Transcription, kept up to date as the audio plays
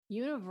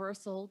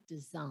Universal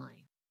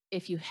design.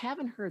 If you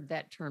haven't heard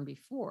that term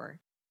before,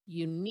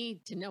 you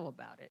need to know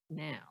about it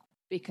now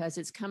because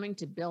it's coming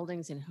to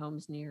buildings and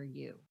homes near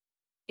you,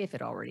 if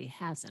it already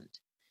hasn't.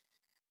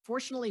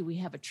 Fortunately, we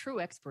have a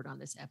true expert on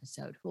this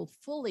episode who will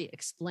fully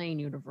explain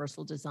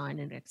universal design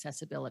and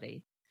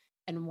accessibility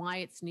and why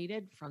it's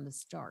needed from the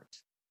start.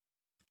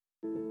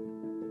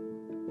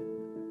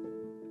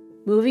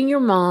 Moving your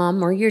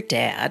mom or your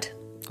dad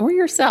or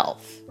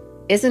yourself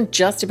isn't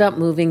just about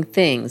moving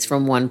things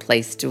from one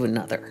place to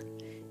another.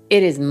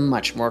 It is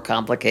much more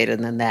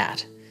complicated than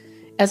that,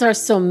 as are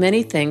so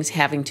many things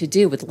having to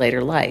do with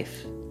later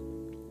life.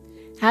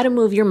 How to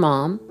Move Your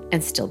Mom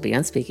and Still Be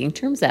on Speaking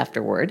Terms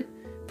Afterward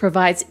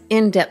provides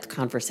in-depth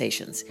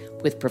conversations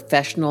with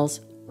professionals,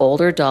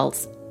 older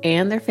adults,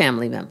 and their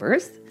family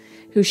members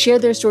who share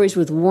their stories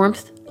with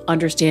warmth,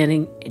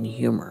 understanding, and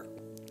humor.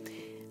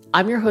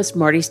 I'm your host,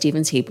 Marty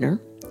Stevens-Heebner,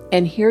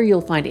 and here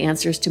you'll find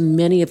answers to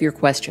many of your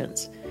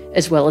questions,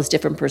 as well as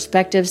different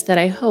perspectives that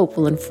I hope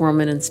will inform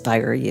and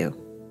inspire you.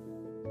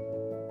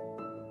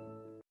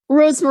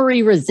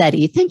 Rosemarie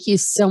Rossetti, thank you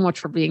so much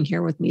for being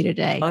here with me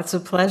today. Oh, it's a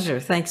pleasure.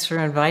 Thanks for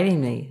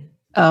inviting me.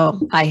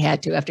 Oh, I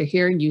had to. After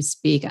hearing you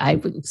speak,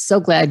 I'm so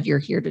glad you're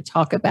here to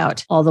talk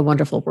about all the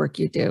wonderful work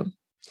you do.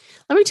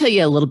 Let me tell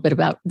you a little bit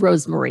about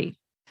Rosemarie.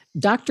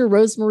 Dr.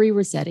 Rosemarie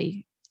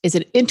Rossetti is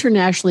an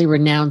internationally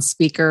renowned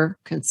speaker,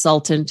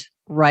 consultant,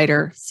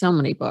 writer, so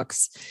many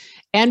books,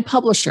 and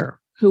publisher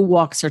who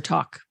walks her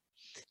talk.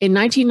 In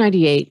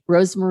 1998,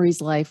 Rosemarie's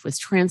life was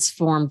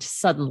transformed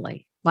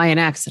suddenly by an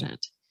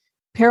accident.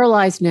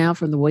 Paralyzed now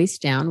from the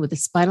waist down with a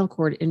spinal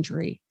cord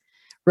injury,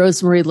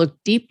 Rosemarie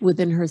looked deep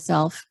within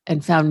herself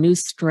and found new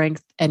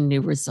strength and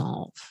new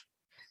resolve.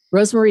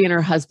 Rosemarie and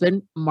her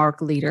husband,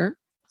 Mark Leader,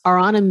 are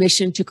on a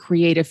mission to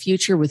create a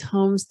future with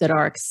homes that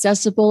are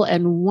accessible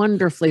and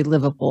wonderfully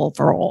livable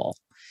for all.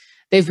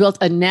 They've built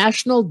a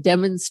national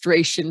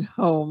demonstration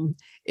home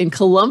in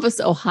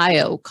Columbus,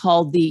 Ohio,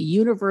 called the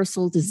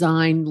Universal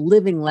Design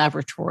Living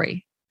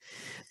Laboratory.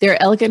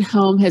 Their elegant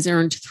home has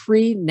earned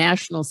 3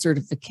 national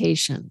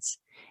certifications.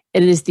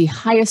 It is the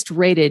highest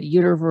rated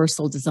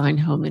universal design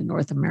home in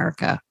North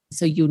America.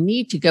 So you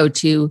need to go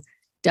to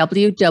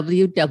www.udll.com,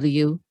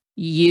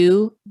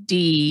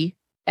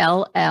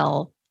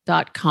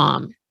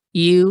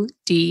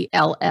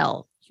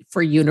 UDLL,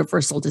 for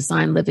Universal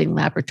Design Living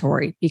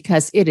Laboratory,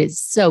 because it is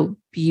so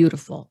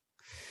beautiful.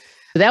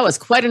 That was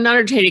quite an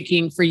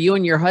undertaking for you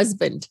and your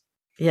husband.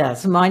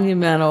 Yes,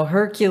 monumental,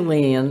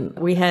 Herculean.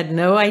 We had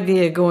no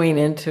idea going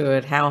into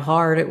it how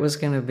hard it was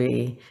going to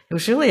be. It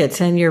was really a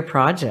 10-year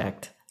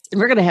project. And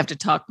we're going to have to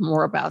talk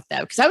more about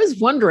that because I was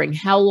wondering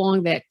how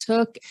long that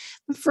took.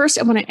 But first,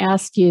 I want to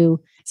ask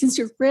you, since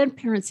your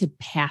grandparents had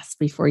passed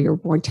before you were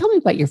born, tell me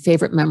about your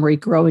favorite memory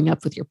growing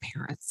up with your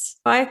parents.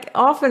 I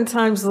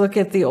oftentimes look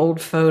at the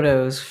old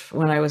photos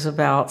when I was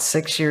about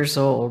 6 years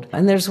old.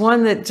 And there's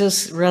one that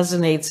just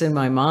resonates in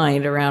my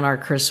mind around our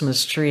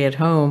Christmas tree at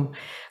home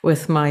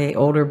with my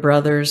older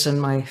brothers and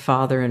my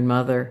father and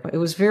mother. It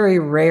was very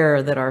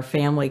rare that our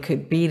family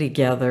could be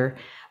together.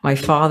 My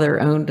father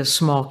owned a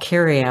small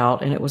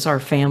carryout, and it was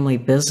our family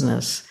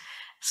business.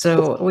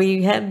 So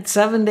we had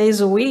 7 days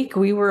a week.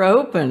 We were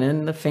open,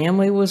 and the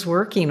family was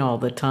working all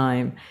the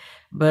time.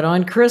 But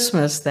on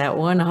Christmas, that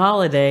one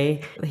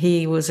holiday,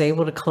 he was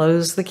able to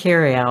close the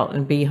carryout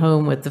and be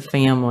home with the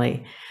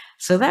family.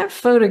 So that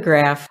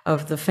photograph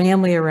of the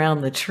family around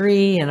the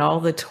tree and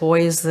all the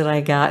toys that I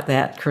got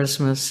that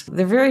Christmas,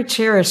 they're very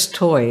cherished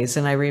toys.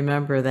 And I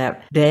remember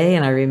that day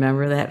and I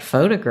remember that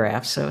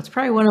photograph. So it's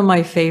probably one of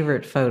my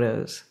favorite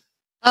photos.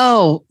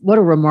 Oh, what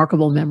a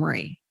remarkable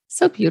memory.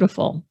 So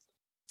beautiful.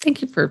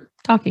 Thank you for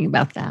talking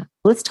about that.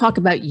 Let's talk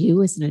about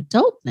you as an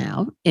adult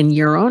now in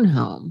your own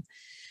home.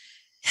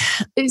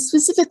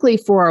 Specifically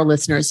for our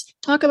listeners,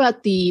 talk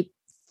about the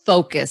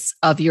focus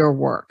of your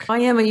work. I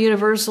am a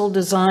universal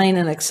design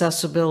and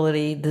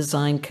accessibility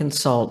design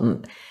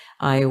consultant.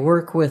 I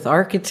work with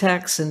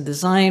architects and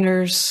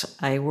designers.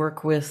 I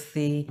work with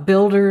the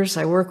builders.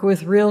 I work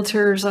with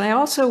realtors. And I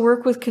also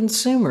work with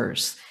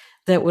consumers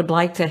that would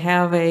like to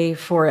have a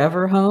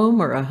forever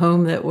home or a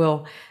home that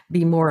will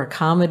be more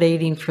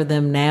accommodating for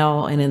them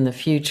now and in the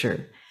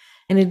future.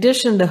 In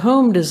addition to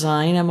home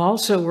design, I'm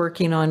also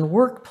working on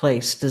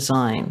workplace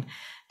design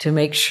to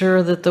make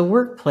sure that the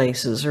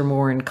workplaces are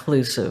more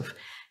inclusive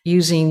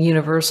using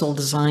universal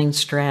design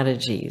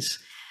strategies.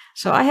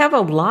 So I have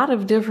a lot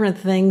of different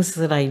things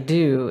that I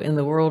do in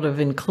the world of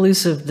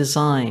inclusive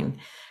design,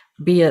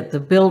 be it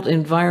the built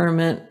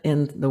environment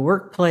in the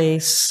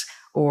workplace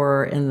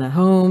or in the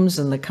homes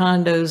and the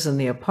condos and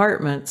the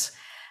apartments.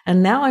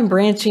 And now I'm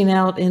branching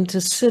out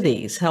into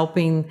cities,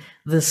 helping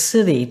the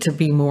city to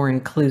be more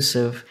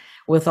inclusive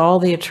with all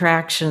the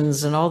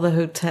attractions and all the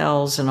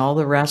hotels and all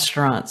the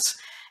restaurants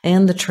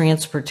and the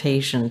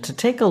transportation, to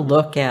take a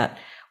look at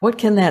what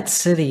can that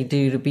city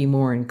do to be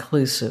more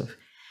inclusive.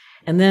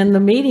 And then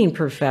the meeting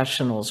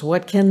professionals,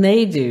 what can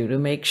they do to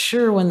make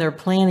sure when they're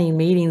planning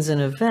meetings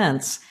and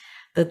events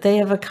that they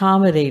have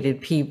accommodated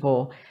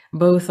people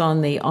both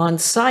on the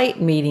on-site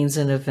meetings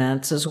and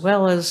events as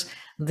well as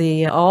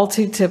the all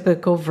too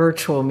typical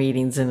virtual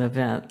meetings and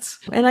events.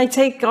 And I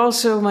take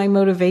also my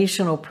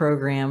motivational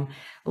program,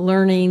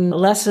 learning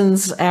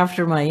lessons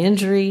after my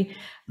injury.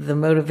 The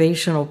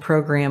motivational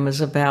program is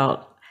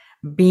about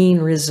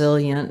being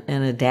resilient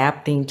and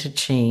adapting to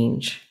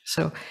change.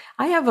 So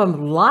I have a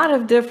lot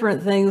of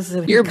different things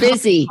that you're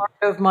busy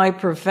part of my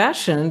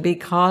profession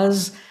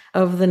because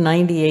of the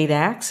 98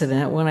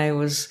 accident when I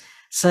was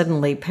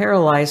suddenly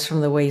paralyzed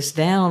from the waist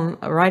down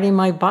riding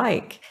my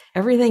bike.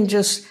 Everything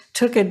just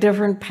took a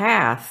different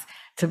path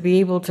to be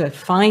able to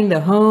find a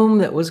home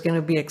that was going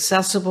to be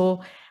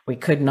accessible. We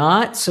could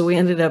not, so we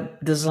ended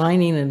up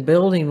designing and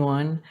building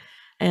one.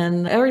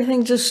 And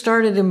everything just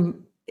started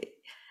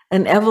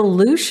an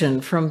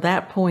evolution from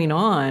that point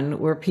on,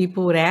 where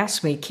people would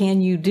ask me,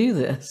 can you do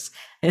this?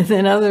 And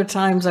then other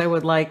times I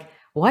would like,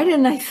 why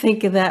didn't I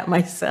think of that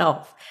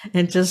myself?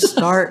 And just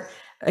start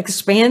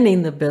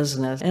expanding the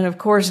business. And of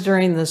course,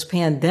 during this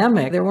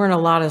pandemic, there weren't a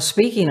lot of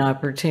speaking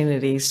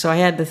opportunities. So I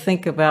had to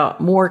think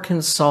about more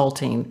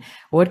consulting.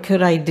 What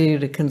could I do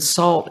to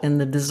consult in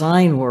the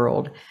design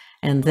world?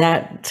 And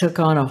that took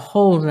on a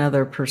whole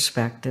nother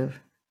perspective.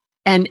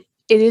 And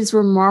it is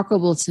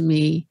remarkable to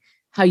me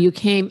how you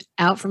came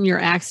out from your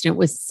accident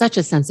with such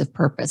a sense of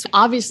purpose.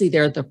 Obviously,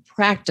 there are the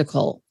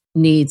practical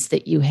needs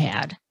that you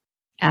had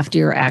after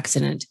your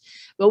accident.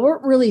 But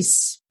what really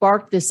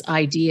sparked this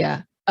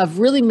idea of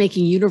really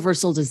making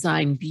universal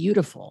design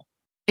beautiful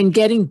and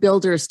getting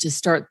builders to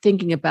start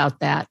thinking about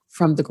that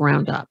from the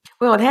ground up?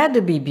 Well, it had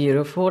to be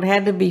beautiful. It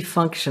had to be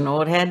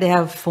functional. It had to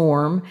have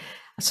form.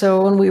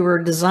 So when we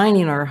were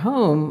designing our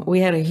home, we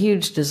had a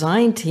huge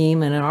design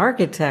team and an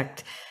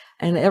architect,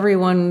 and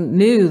everyone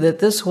knew that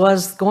this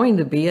was going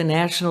to be a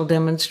national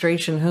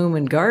demonstration home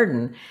and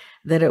garden,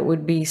 that it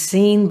would be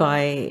seen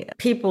by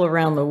people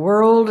around the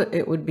world.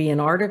 It would be in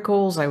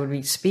articles. I would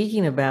be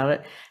speaking about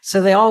it.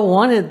 So they all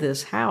wanted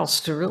this house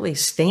to really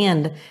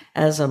stand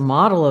as a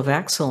model of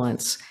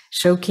excellence,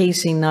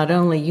 showcasing not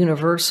only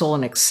universal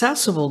and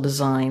accessible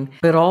design,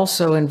 but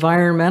also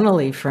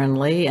environmentally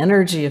friendly,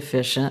 energy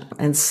efficient,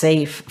 and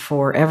safe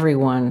for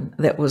everyone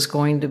that was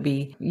going to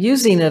be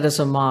using it as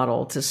a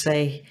model to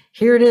say,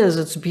 here it is,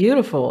 it's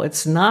beautiful,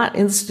 it's not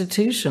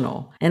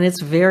institutional, and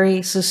it's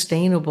very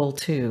sustainable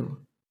too.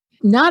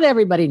 Not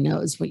everybody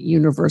knows what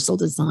universal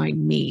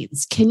design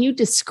means. Can you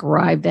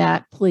describe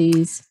that,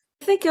 please?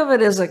 Think of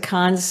it as a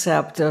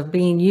concept of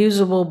being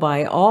usable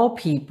by all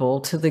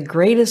people to the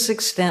greatest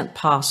extent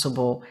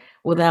possible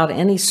without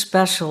any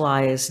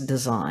specialized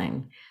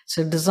design.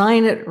 So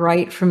design it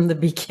right from the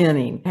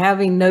beginning,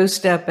 having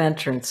no-step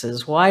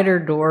entrances, wider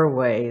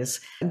doorways,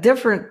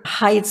 different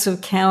heights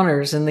of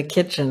counters in the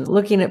kitchen,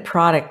 looking at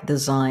product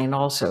design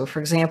also. For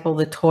example,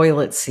 the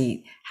toilet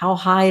seat, how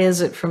high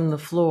is it from the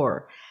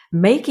floor?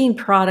 Making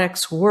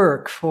products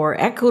work for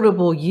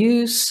equitable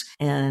use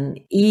and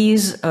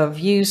ease of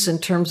use in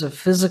terms of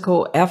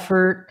physical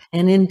effort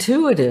and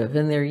intuitive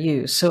in their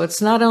use. So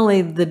it's not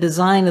only the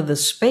design of the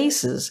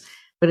spaces,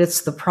 but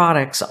it's the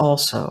products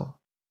also.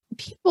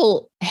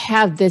 People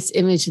have this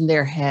image in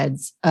their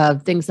heads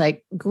of things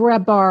like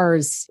grab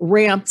bars,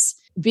 ramps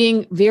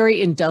being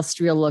very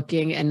industrial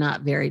looking and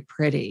not very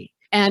pretty.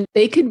 And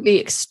they can be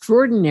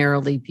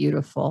extraordinarily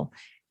beautiful.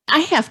 I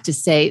have to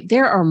say,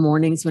 there are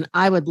mornings when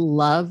I would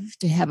love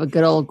to have a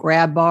good old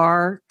grab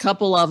bar,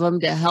 couple of them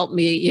to help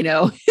me, in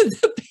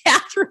the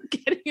bathroom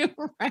getting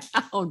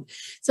around.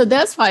 So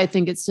that's why I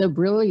think it's so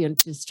brilliant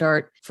to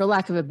start, for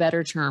lack of a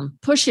better term,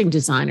 pushing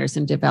designers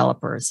and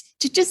developers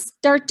to just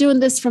start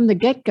doing this from the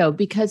get-go,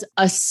 because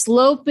a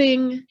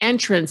sloping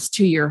entrance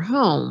to your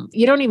home,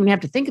 you don't even have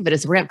to think of it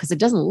as a ramp because it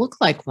doesn't look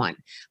like one,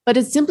 but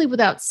it's simply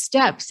without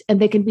steps,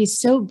 and they can be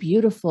so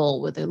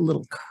beautiful with a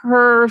little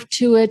curve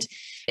to it.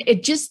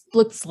 It just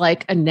looks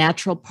like a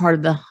natural part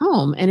of the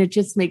home, and it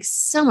just makes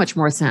so much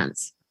more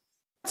sense.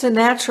 It's a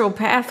natural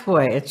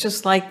pathway. It's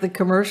just like the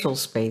commercial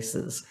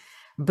spaces.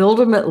 Build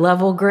them at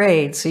level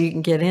grade so you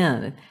can get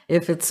in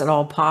if it's at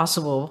all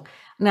possible.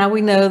 Now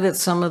we know that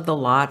some of the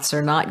lots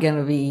are not going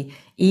to be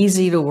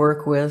easy to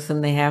work with,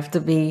 and they have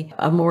to be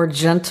a more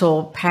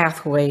gentle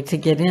pathway to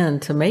get in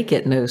to make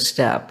it no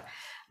step.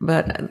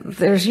 But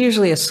there's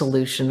usually a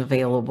solution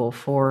available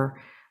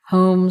for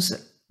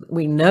homes.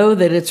 We know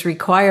that it's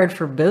required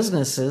for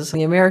businesses.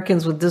 The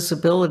Americans with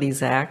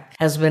Disabilities Act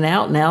has been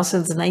out now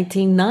since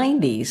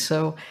 1990.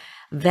 So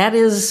that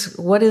is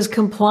what is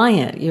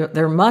compliant.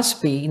 There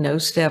must be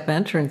no-step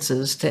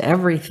entrances to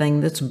everything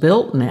that's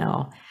built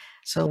now.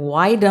 So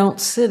why don't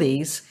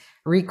cities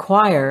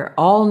require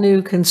all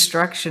new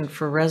construction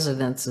for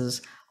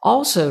residences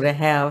also to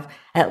have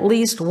at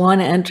least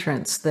one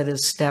entrance that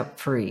is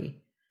step-free?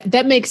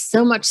 That makes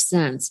so much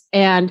sense.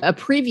 And a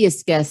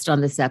previous guest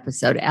on this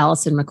episode,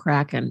 Allison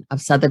McCracken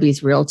of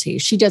Sotheby's Realty,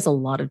 she does a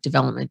lot of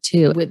development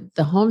too. With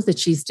the homes that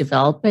she's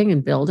developing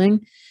and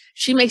building,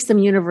 she makes them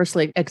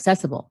universally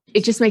accessible.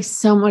 It just makes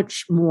so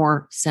much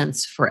more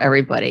sense for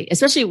everybody,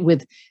 especially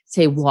with,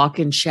 say,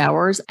 walk-in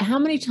showers. How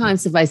many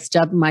times have I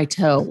stubbed my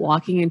toe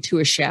walking into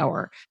a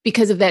shower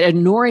because of that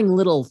annoying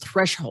little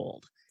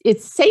threshold?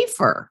 It's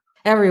safer.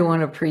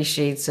 Everyone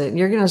appreciates it. And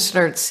you're going to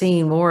start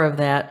seeing more of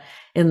that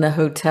in the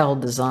hotel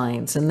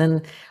designs. And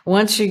then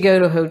once you go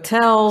to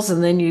hotels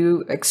and then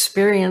you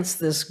experience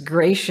this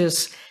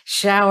gracious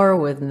shower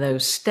with no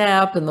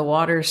step and the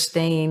water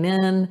staying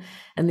in,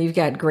 and you've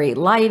got great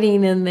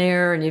lighting in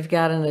there, and you've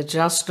got an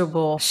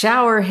adjustable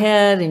shower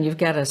head, and you've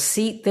got a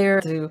seat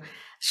there to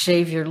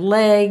shave your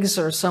legs,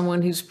 or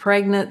someone who's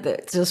pregnant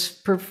that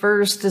just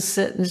prefers to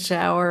sit and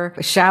shower,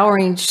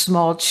 showering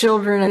small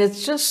children. And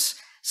it's just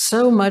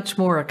so much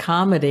more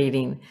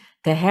accommodating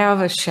to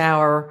have a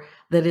shower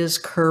that is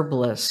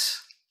curbless.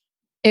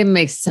 It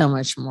makes so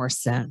much more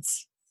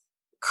sense.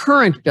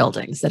 Current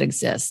buildings that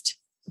exist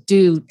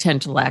do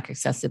tend to lack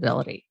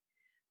accessibility,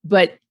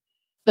 but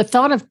the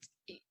thought of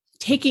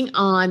taking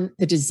on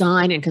the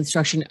design and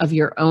construction of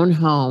your own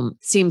home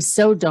seems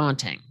so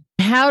daunting.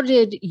 How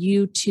did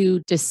you two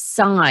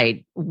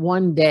decide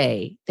one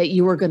day that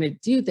you were going to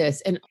do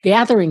this and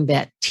gathering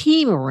that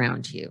team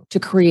around you to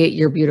create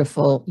your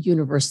beautiful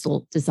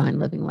universal design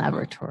living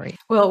laboratory?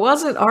 Well, it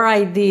wasn't our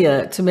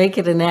idea to make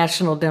it a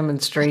national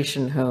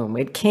demonstration home.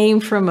 It came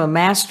from a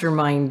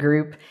mastermind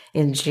group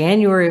in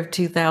January of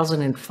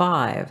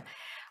 2005.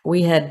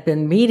 We had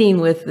been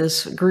meeting with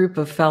this group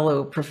of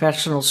fellow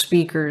professional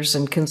speakers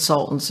and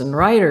consultants and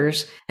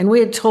writers, and we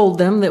had told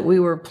them that we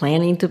were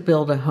planning to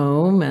build a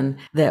home and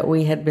that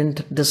we had been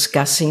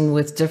discussing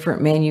with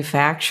different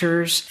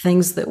manufacturers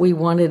things that we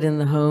wanted in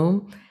the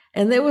home.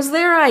 And it was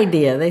their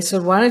idea. They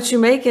said, why don't you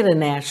make it a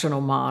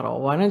national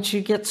model? Why don't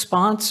you get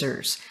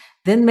sponsors?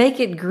 Then make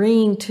it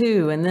green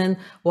too. And then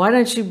why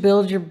don't you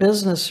build your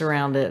business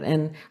around it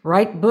and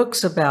write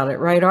books about it,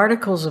 write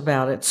articles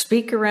about it,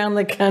 speak around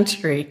the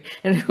country?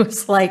 And it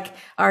was like,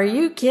 are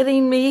you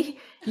kidding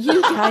me?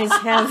 You guys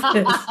have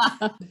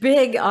this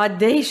big,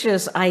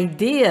 audacious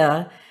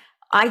idea.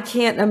 I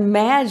can't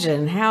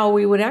imagine how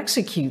we would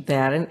execute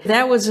that. And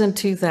that was in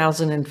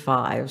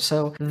 2005.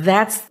 So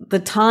that's the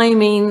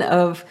timing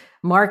of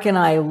Mark and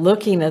I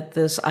looking at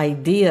this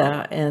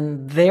idea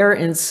and their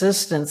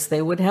insistence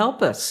they would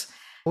help us.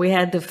 We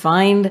had to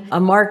find a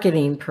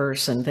marketing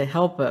person to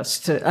help us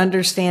to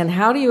understand,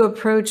 how do you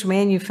approach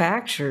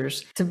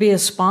manufacturers to be a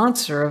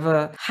sponsor of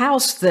a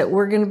house that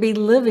we're going to be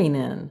living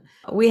in?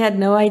 We had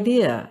no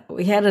idea.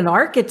 We had an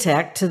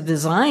architect to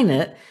design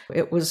it.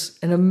 It was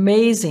an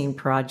amazing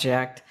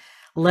project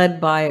led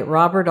by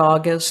Robert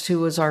August, who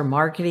was our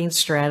marketing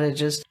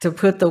strategist, to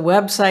put the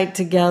website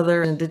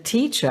together and to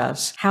teach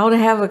us how to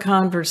have a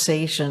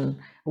conversation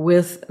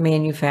with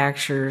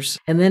manufacturers,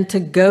 and then to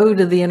go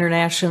to the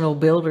International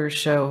Builders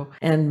Show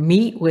and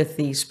meet with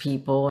these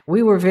people.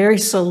 We were very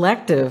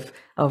selective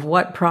of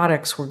what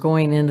products were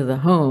going into the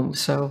home.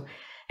 So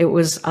it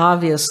was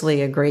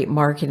obviously a great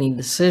marketing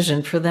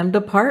decision for them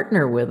to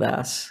partner with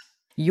us.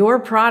 Your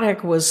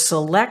product was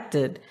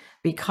selected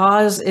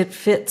because it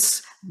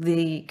fits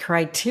the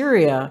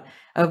criteria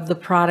of the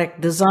product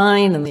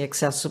design and the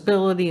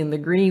accessibility and the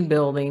green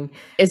building.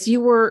 As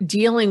you were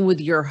dealing with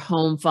your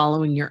home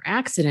following your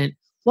accident,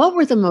 what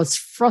were the most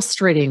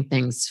frustrating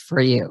things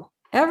for you?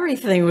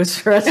 Everything was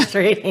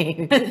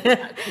frustrating.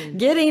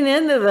 Getting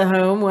into the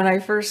home when I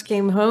first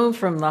came home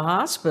from the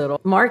hospital,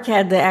 Mark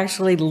had to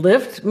actually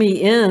lift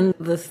me in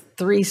the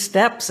 3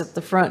 steps at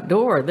the front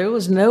door. There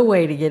was no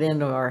way to get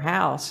into our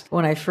house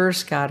when I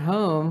first got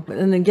home.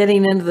 And then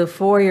getting into the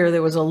foyer,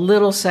 there was a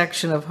little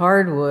section of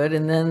hardwood,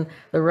 and then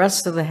the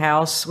rest of the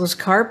house was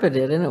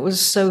carpeted, and it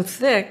was so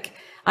thick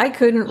I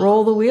couldn't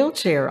roll the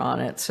wheelchair on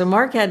it. So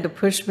Mark had to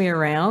push me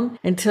around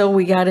until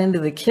we got into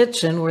the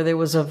kitchen where there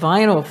was a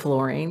vinyl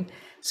flooring.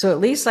 So at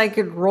least I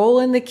could roll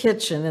in the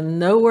kitchen and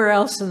nowhere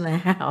else in the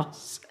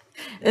house.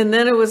 And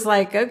then it was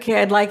like,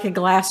 okay, I'd like a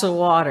glass of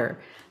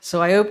water.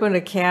 So I opened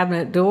a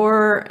cabinet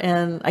door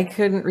and I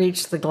couldn't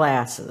reach the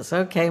glasses.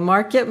 Okay,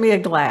 Mark, get me a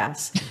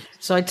glass.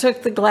 So I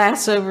took the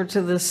glass over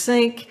to the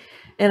sink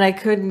and I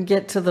couldn't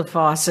get to the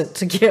faucet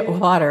to get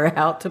water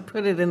out to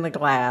put it in the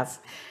glass.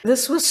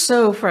 This was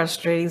so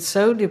frustrating,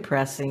 so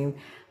depressing.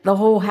 The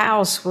whole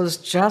house was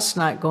just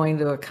not going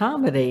to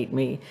accommodate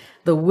me.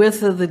 The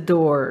width of the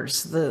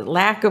doors, the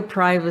lack of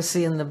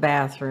privacy in the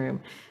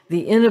bathroom,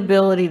 the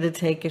inability to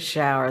take a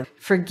shower.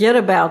 Forget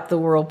about the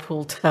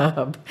Whirlpool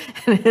tub.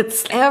 And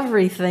it's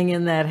everything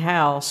in that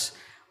house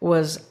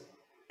was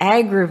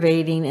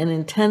aggravating and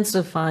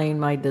intensifying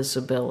my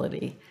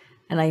disability.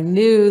 And I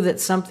knew that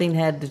something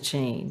had to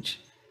change.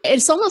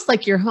 It's almost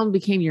like your home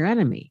became your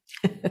enemy.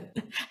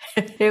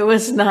 It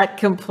was not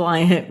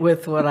compliant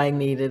with what I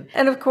needed.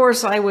 And of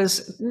course, I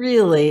was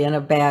really in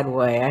a bad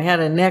way. I had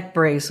a neck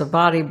brace, a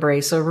body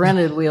brace, a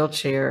rented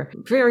wheelchair,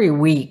 very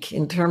weak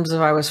in terms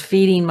of I was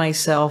feeding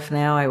myself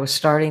now. I was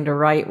starting to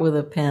write with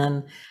a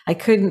pen. I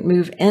couldn't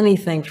move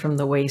anything from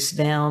the waist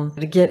down.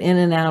 To get in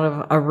and out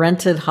of a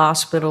rented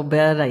hospital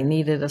bed, I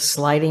needed a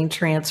sliding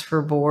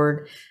transfer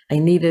board. I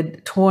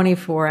needed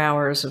 24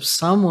 hours of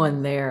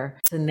someone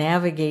there to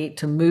navigate,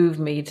 to move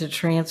me, to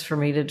transfer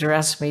me, to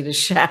dress me, to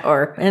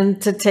shower,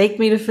 and to take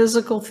me to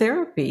physical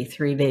therapy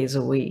 3 days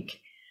a week.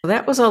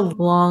 That was a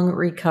long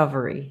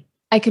recovery.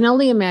 I can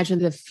only imagine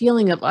the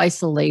feeling of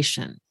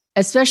isolation,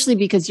 especially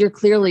because you're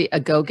clearly a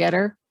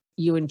go-getter.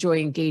 You enjoy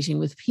engaging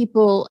with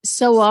people.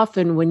 So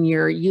often when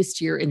you're used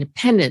to your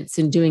independence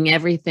and doing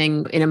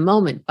everything in a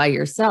moment by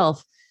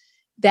yourself,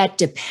 that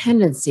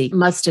dependency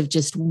must have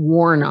just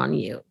worn on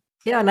you.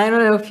 Yeah, and I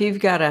don't know if you've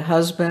got a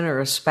husband or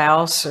a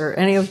spouse or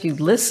any of you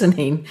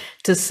listening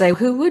to say,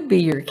 who would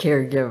be your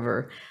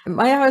caregiver?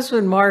 My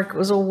husband, Mark,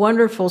 was a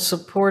wonderful,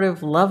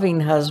 supportive, loving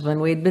husband.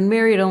 We'd been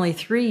married only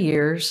 3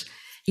 years.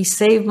 He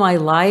saved my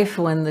life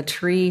when the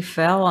tree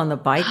fell on the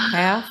bike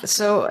path.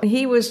 So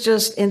he was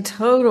just in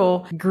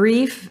total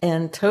grief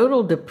and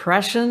total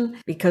depression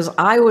because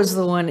I was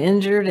the one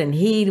injured and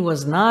he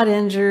was not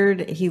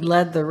injured. He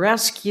led the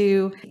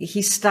rescue.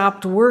 He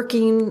stopped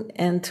working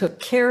and took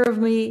care of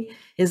me.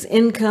 His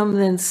income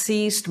then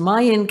ceased.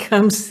 My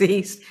income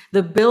ceased.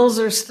 The bills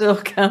are still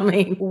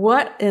coming.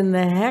 What in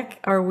the heck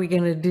are we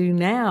going to do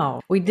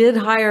now? We did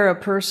hire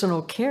a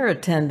personal care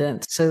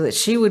attendant so that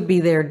she would be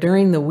there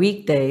during the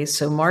weekdays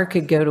so Mark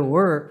could go to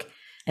work.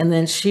 And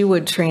then she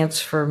would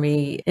transfer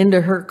me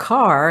into her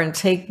car and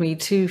take me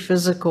to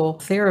physical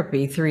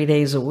therapy 3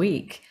 days a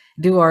week.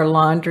 Do our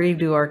laundry,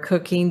 do our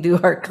cooking, do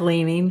our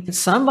cleaning.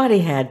 Somebody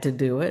had to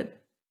do it.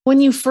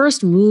 When you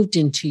first moved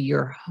into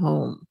your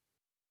home,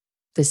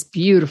 this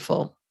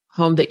beautiful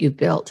home that you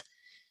built,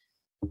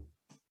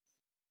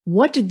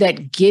 what did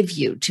that give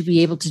you to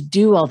be able to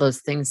do all those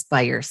things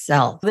by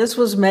yourself? This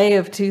was May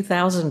of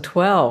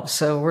 2012,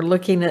 so we're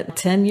looking at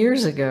 10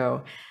 years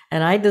ago.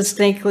 And I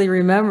distinctly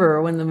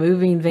remember when the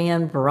moving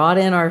van brought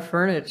in our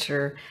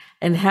furniture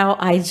and how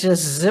I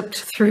just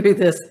zipped through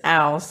this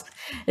house.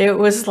 It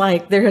was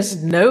like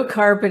there's no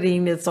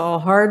carpeting. It's all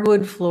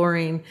hardwood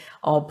flooring,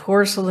 all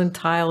porcelain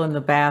tile in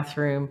the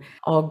bathroom,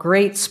 all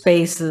great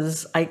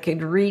spaces. I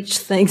could reach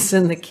things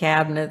in the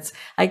cabinets.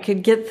 I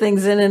could get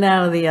things in and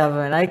out of the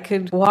oven. I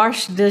could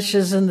wash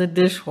dishes in the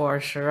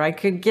dishwasher. I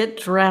could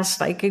get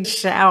dressed. I could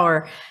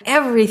shower.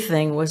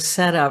 Everything was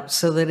set up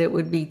so that it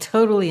would be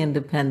totally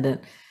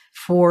independent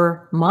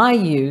for my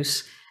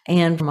use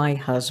and my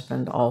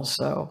husband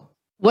also.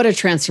 What a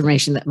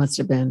transformation that must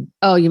have been.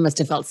 Oh, you must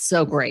have felt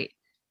so great.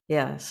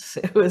 Yes,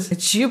 it was a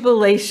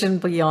jubilation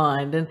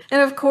beyond. And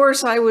of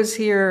course, I was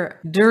here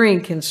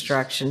during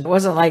construction. It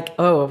wasn't like,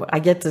 oh, I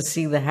get to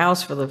see the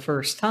house for the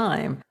first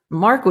time.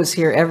 Mark was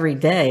here every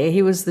day.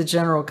 He was the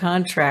general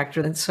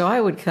contractor. And so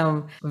I would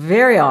come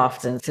very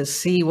often to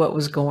see what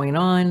was going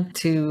on,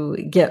 to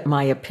get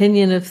my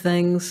opinion of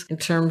things in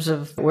terms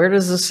of where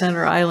does the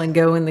center island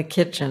go in the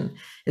kitchen?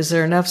 Is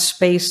there enough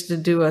space to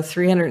do a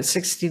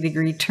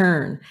 360-degree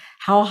turn?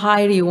 How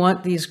high do you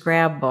want these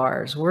grab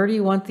bars? Where do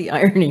you want the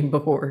ironing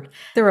board?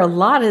 There were a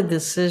lot of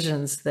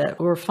decisions that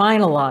were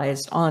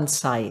finalized on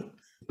site.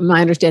 My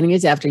understanding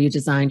is after you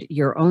designed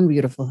your own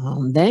beautiful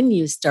home, then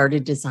you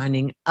started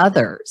designing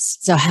others.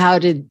 So how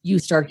did you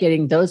start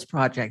getting those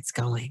projects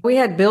going? We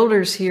had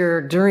builders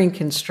here during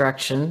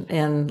construction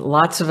and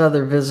lots of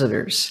other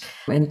visitors.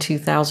 In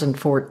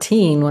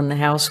 2014, when the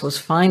house was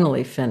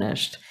finally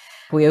finished,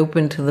 we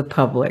opened to the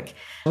public.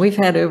 We've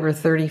had over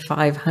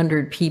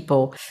 3,500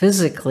 people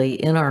physically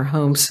in our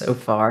home so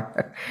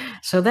far.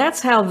 So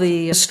that's how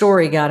the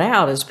story got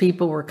out, as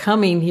people were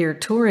coming here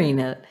touring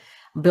it.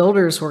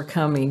 Builders were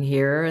coming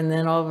here, and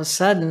then all of a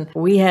sudden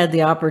we had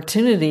the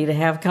opportunity to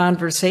have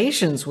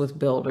conversations with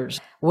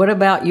builders. What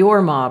about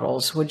your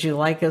models? Would you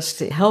like us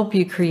to help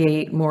you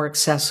create more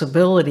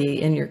accessibility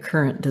in your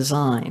current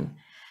design?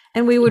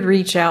 And we would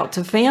reach out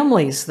to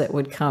families that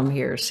would come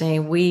here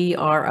saying, we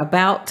are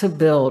about to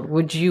build.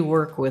 Would you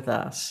work with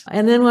us?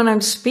 And then when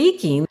I'm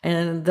speaking,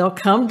 and they'll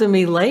come to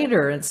me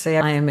later and say,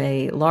 I am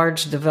a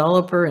large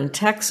developer in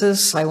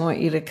Texas. I want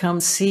you to come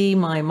see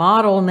my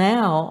model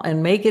now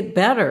and make it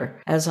better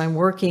as I'm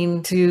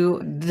working to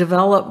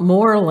develop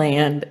more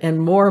land and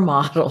more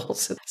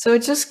models. So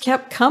it just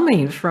kept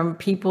coming from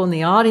people in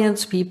the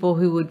audience, people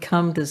who would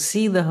come to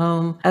see the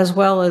home, as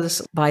well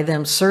as by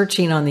them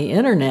searching on the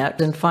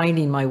internet and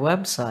finding my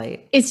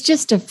website. It's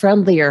just a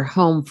friendlier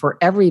home for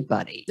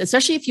everybody,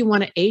 especially if you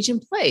want to age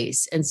in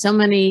place. And so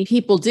many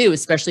people do,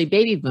 especially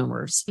baby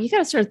boomers. You got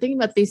to start thinking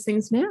about these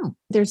things now.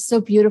 They're so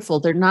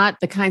beautiful. They're not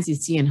the kinds you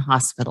see in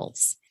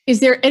hospitals. Is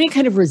there any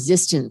kind of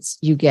resistance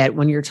you get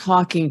when you're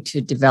talking to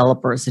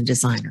developers and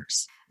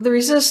designers? The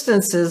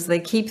resistance is they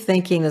keep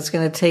thinking it's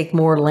going to take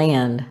more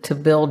land to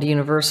build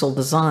universal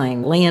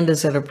design. Land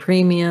is at a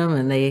premium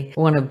and they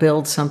want to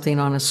build something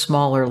on a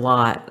smaller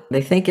lot.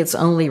 They think it's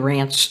only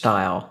ranch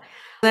style.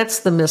 That's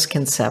the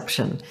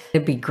misconception.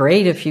 It'd be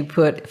great if you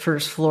put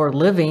first floor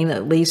living,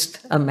 at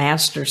least a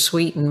master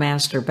suite and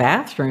master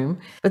bathroom,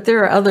 but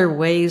there are other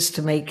ways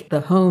to make the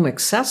home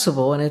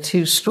accessible in a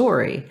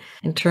 2-story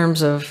in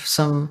terms of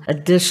some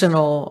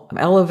additional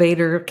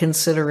elevator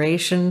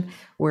consideration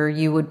where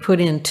you would put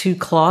in 2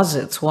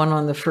 closets, one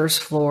on the first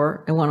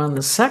floor and one on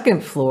the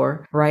second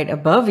floor, right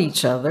above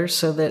each other,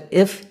 so that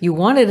if you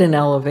wanted an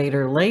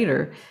elevator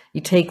later, you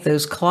take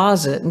those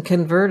closets and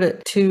convert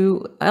it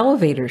to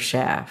elevator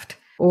shaft.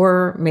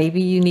 Or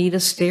maybe you need a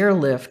stair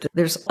lift.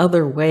 There's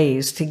other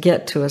ways to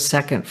get to a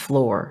second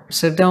floor.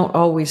 So don't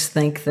always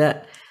think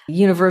that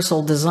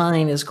universal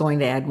design is going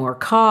to add more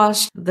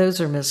cost.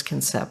 Those are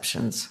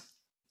misconceptions.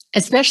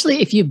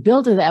 especially if you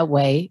build it that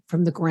way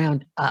from the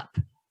ground up.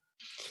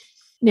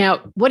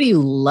 Now, what do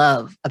you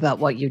love about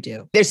what you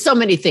do? There's so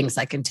many things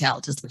I can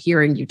tell just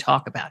hearing you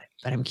talk about it,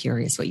 but I'm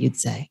curious what you'd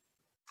say.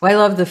 I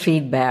love the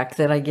feedback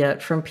that I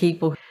get from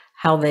people,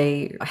 how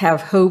they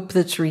have hope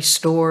that's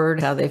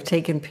restored, how they've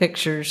taken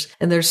pictures,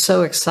 and they're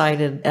so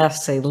excited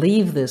as they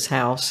leave this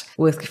house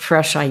with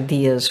fresh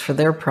ideas for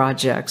their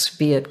projects,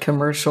 be it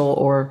commercial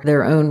or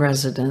their own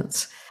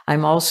residence.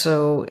 I'm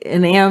also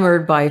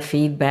enamored by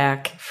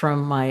feedback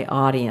from my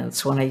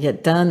audience. When I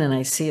get done and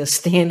I see a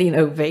standing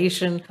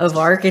ovation of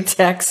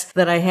architects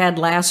that I had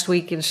last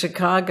week in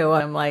Chicago,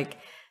 I'm like,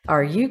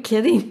 are you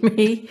kidding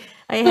me?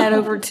 I had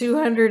over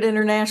 200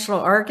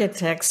 international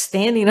architects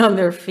standing on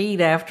their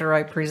feet after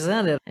I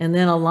presented, and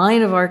then a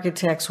line of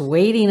architects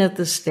waiting at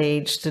the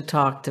stage to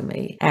talk to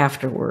me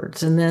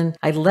afterwards. And then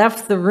I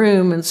left the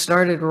room and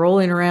started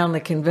rolling around the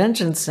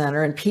convention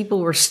center, and people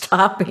were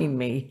stopping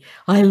me.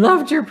 I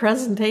loved your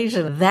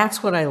presentation.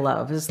 That's what I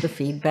love, is the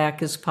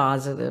feedback is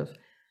positive.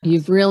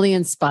 You've really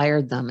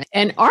inspired them.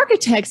 And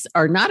architects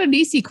are not an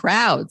easy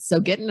crowd. So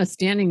getting a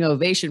standing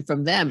ovation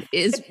from them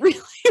is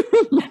really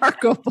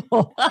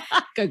remarkable.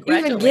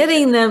 Even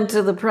getting them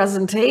to the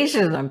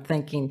presentation, I'm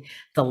thinking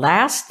the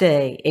last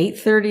day,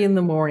 8:30 in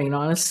the morning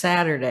on a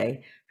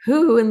Saturday,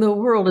 who in the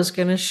world is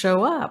going to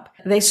show up?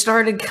 They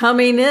started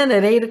coming in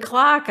at 8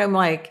 o'clock. I'm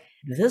like,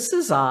 this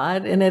is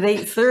odd. And at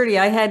 8:30,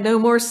 I had no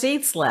more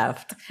seats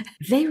left.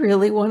 They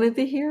really wanted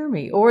to hear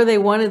me, or they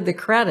wanted the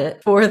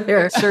credit for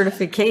their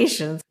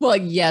certifications. Well,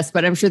 yes,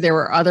 but I'm sure there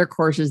were other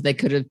courses they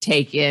could have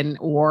taken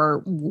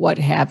or what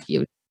have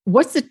you.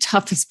 What's the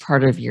toughest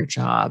part of your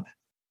job?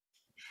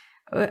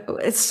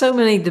 It's so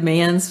many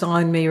demands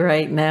on me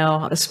right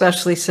now,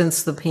 especially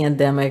since the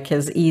pandemic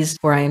has eased,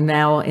 where I'm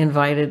now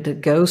invited to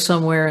go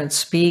somewhere and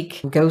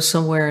speak, go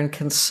somewhere and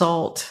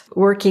consult,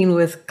 working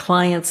with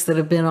clients that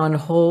have been on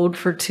hold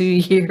for 2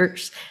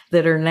 years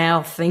that are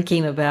now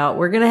thinking about,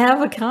 we're going to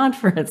have a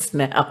conference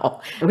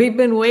now. We've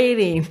been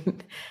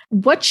waiting.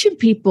 What should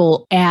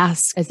people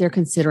ask as they're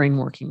considering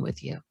working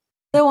with you?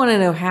 They want to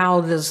know, how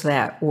does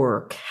that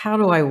work? How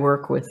do I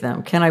work with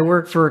them? Can I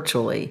work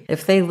virtually?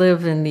 If they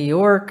live in New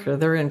York or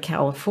they're in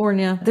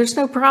California, there's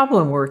no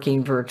problem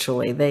working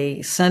virtually.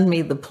 They send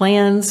me the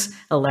plans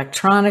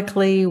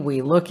electronically.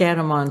 We look at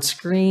them on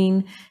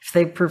screen. If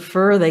they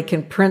prefer, they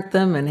can print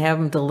them and have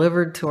them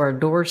delivered to our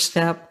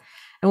doorstep.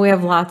 And we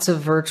have lots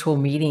of virtual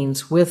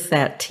meetings with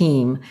that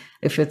team,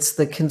 if it's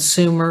the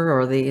consumer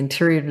or the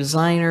interior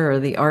designer or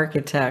the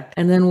architect,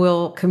 and then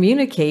we'll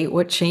communicate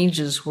what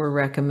changes we're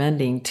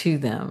recommending to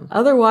them.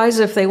 Otherwise,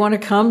 if they want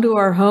to come to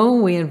our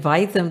home, we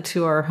invite them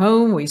to our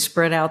home. We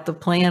spread out the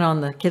plan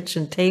on the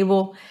kitchen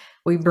table.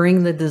 We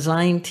bring the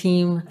design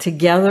team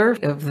together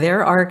of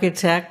their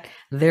architect,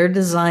 their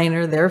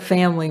designer, their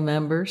family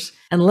members,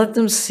 and let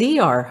them see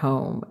our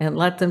home and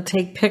let them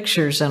take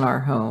pictures in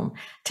our home,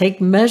 take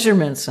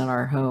measurements in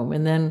our home.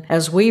 And then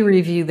as we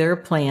review their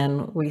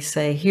plan, we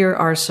say, here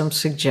are some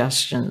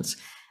suggestions.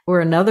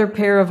 We're another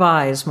pair of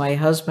eyes, my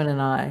husband and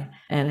I,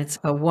 and it's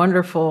a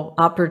wonderful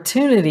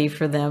opportunity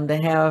for them to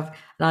have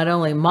not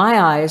only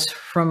my eyes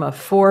from a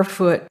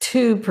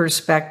 4'2"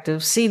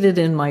 perspective seated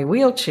in my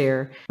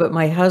wheelchair, but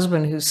my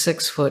husband who's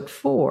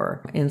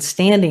 6'4" in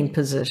standing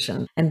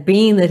position. And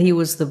being that he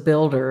was the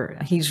builder,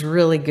 he's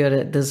really good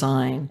at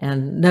design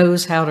and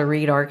knows how to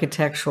read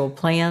architectural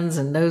plans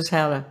and knows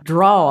how to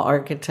draw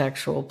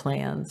architectural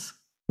plans.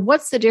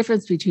 What's the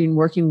difference between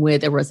working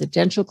with a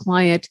residential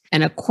client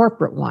and a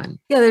corporate one?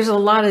 Yeah, there's a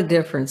lot of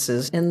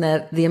differences in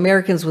that the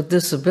Americans with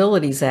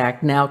Disabilities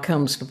Act now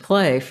comes to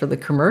play for the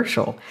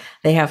commercial.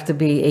 They have to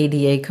be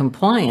ADA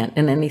compliant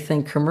in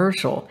anything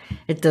commercial.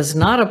 It does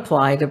not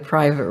apply to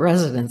private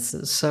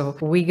residences. So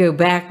we go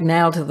back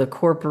now to the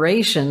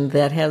corporation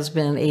that has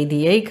been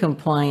ADA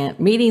compliant,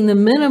 meeting the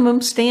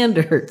minimum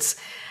standards.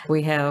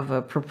 We have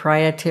a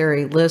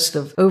proprietary list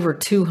of over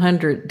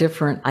 200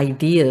 different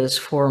ideas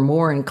for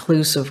more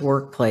inclusive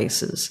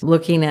workplaces,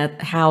 looking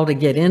at how to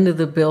get into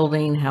the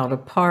building, how to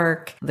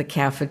park, the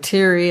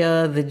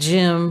cafeteria, the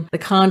gym, the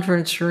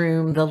conference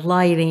room, the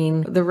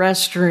lighting, the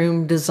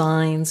restroom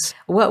designs.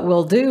 What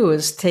we'll do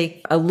is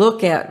take a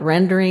look at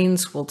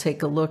renderings. We'll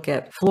take a look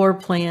at floor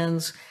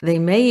plans. They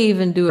may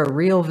even do a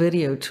real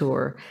video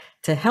tour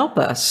to help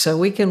us so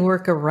we can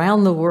work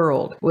around the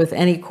world with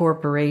any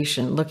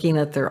corporation, looking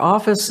at their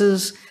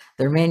offices,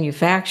 their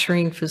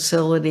manufacturing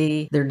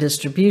facility, their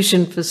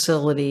distribution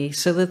facility,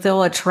 so that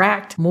they'll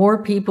attract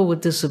more people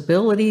with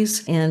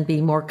disabilities and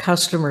be more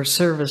customer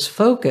service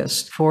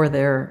focused for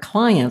their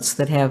clients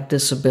that have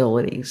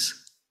disabilities.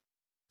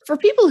 For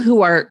people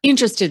who are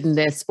interested in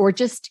this or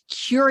just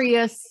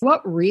curious,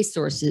 what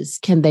resources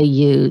can they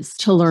use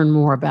to learn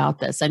more about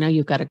this? I know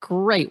you've got a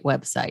great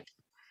website.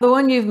 The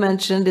one you've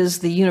mentioned is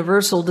the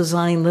Universal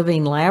Design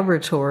Living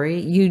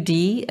Laboratory,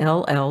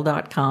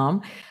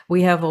 UDLL.com.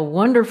 We have a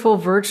wonderful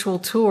virtual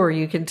tour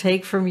you can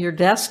take from your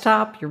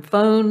desktop, your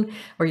phone,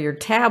 or your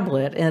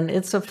tablet, and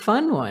it's a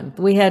fun one.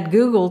 We had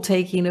Google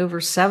taking over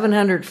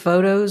 700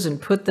 photos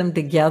and put them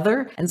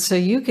together, and so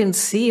you can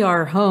see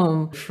our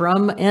home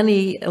from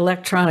any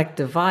electronic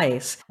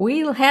device.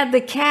 We had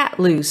the cat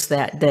loose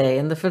that day,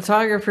 and the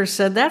photographer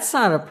said, "That's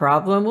not a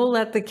problem. We'll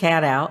let the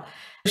cat out."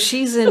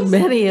 She's in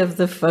many of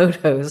the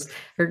photos.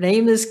 Her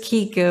name is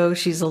Kiko.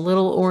 She's a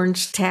little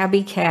orange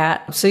tabby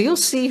cat. So you'll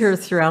see her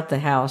throughout the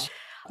house.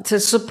 To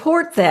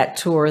support that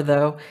tour,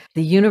 though,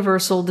 the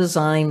Universal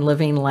Design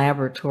Living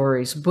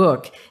Laboratories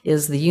book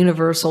is the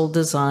Universal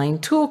Design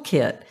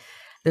Toolkit.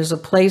 There's a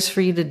place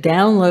for you to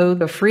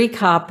download a free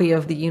copy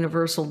of the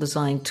Universal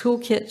Design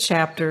Toolkit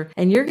chapter,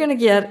 and you're going to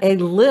get a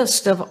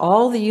list of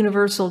all the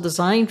Universal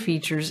Design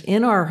features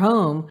in our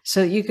home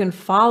so you can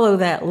follow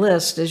that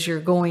list as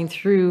you're going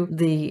through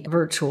the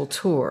virtual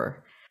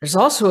tour. There's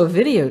also a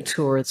video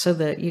tour so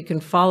that you can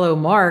follow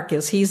Mark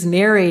as he's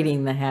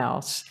narrating the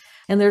house.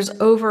 And there's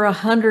over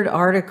 100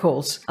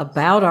 articles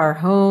about our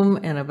home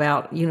and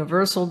about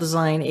Universal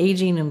Design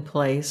aging in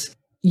place.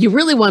 You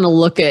really want to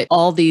look at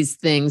all these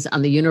things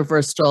on the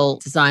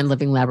Universal Design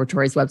Living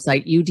Laboratories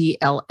website,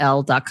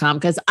 udll.com,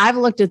 because I've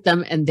looked at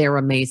them and they're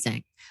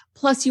amazing.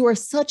 Plus, you are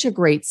such a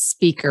great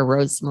speaker,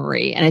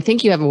 Rosemarie, and I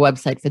think you have a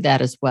website for that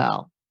as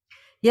well.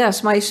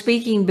 Yes, my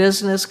speaking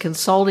business,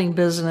 consulting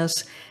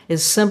business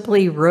is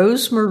simply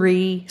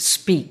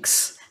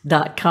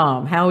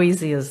rosemariespeaks.com. How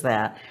easy is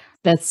that?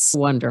 That's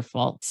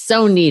wonderful.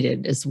 So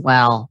needed as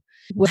well.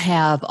 We'll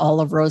have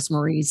all of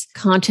Rosemarie's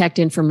contact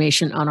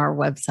information on our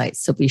website,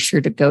 so be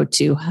sure to go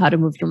to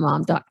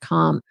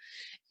howtomoveyourmom.com.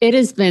 It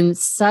has been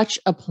such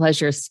a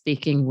pleasure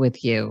speaking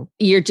with you.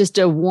 You're just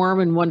a warm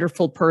and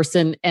wonderful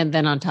person. And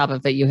then on top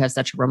of it, you have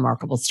such a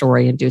remarkable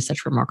story and do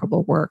such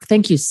remarkable work.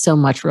 Thank you so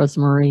much,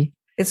 Rosemarie.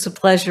 It's a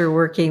pleasure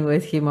working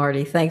with you,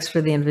 Marty. Thanks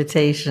for the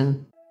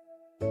invitation.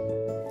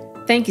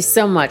 Thank you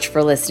so much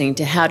for listening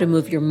to How to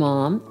Move Your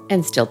Mom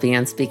and Still Be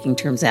on Speaking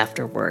Terms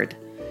Afterward.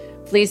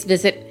 Please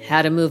visit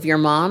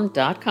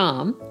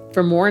howtomoveyourmom.com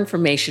for more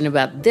information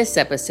about this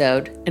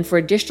episode and for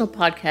additional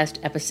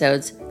podcast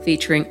episodes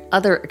featuring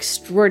other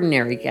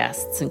extraordinary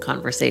guests and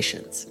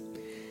conversations.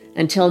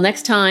 Until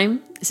next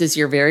time, this is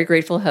your very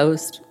grateful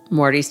host,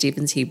 Marty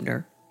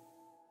Stevens-Huebner.